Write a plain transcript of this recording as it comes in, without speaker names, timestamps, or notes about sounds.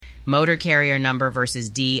Motor carrier number versus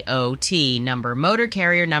DOT number. Motor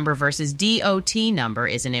carrier number versus DOT number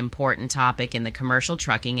is an important topic in the commercial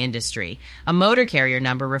trucking industry. A motor carrier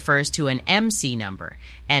number refers to an MC number,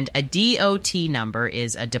 and a DOT number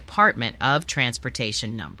is a Department of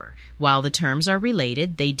Transportation number. While the terms are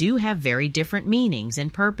related, they do have very different meanings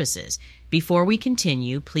and purposes. Before we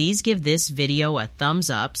continue, please give this video a thumbs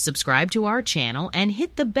up, subscribe to our channel, and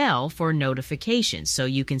hit the bell for notifications so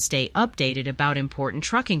you can stay updated about important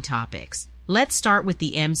trucking topics. Let's start with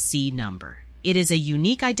the MC number. It is a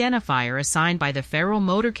unique identifier assigned by the Federal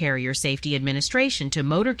Motor Carrier Safety Administration to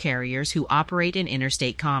motor carriers who operate in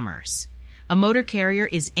interstate commerce. A motor carrier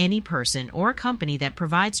is any person or company that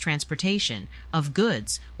provides transportation of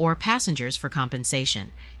goods or passengers for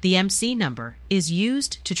compensation. The MC number is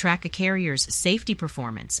used to track a carrier's safety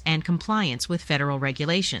performance and compliance with federal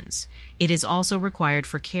regulations. It is also required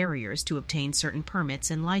for carriers to obtain certain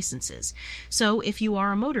permits and licenses. So if you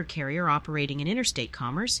are a motor carrier operating in interstate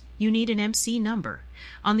commerce, you need an MC number.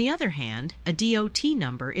 On the other hand, a DOT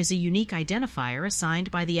number is a unique identifier assigned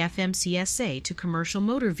by the FMCSA to commercial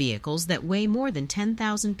motor vehicles that weigh more than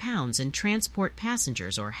 10,000 pounds and transport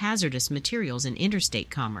passengers or hazardous materials in interstate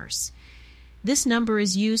commerce. This number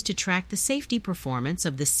is used to track the safety performance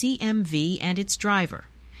of the CMV and its driver.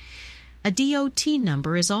 A DOT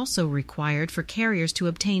number is also required for carriers to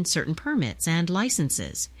obtain certain permits and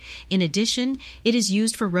licenses. In addition, it is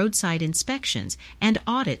used for roadside inspections and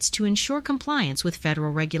audits to ensure compliance with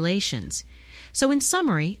federal regulations. So in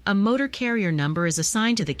summary, a motor carrier number is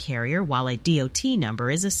assigned to the carrier while a DOT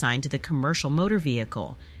number is assigned to the commercial motor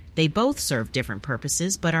vehicle. They both serve different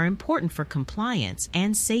purposes but are important for compliance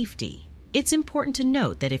and safety. It's important to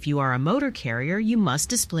note that if you are a motor carrier, you must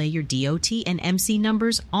display your DOT and MC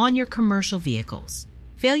numbers on your commercial vehicles.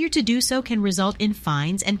 Failure to do so can result in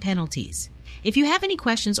fines and penalties. If you have any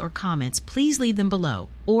questions or comments, please leave them below,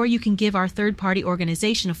 or you can give our third-party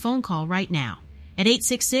organization a phone call right now at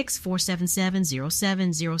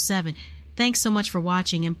 866-477-0707. Thanks so much for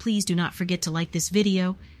watching, and please do not forget to like this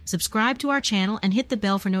video, subscribe to our channel, and hit the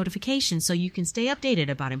bell for notifications so you can stay updated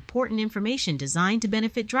about important information designed to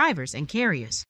benefit drivers and carriers.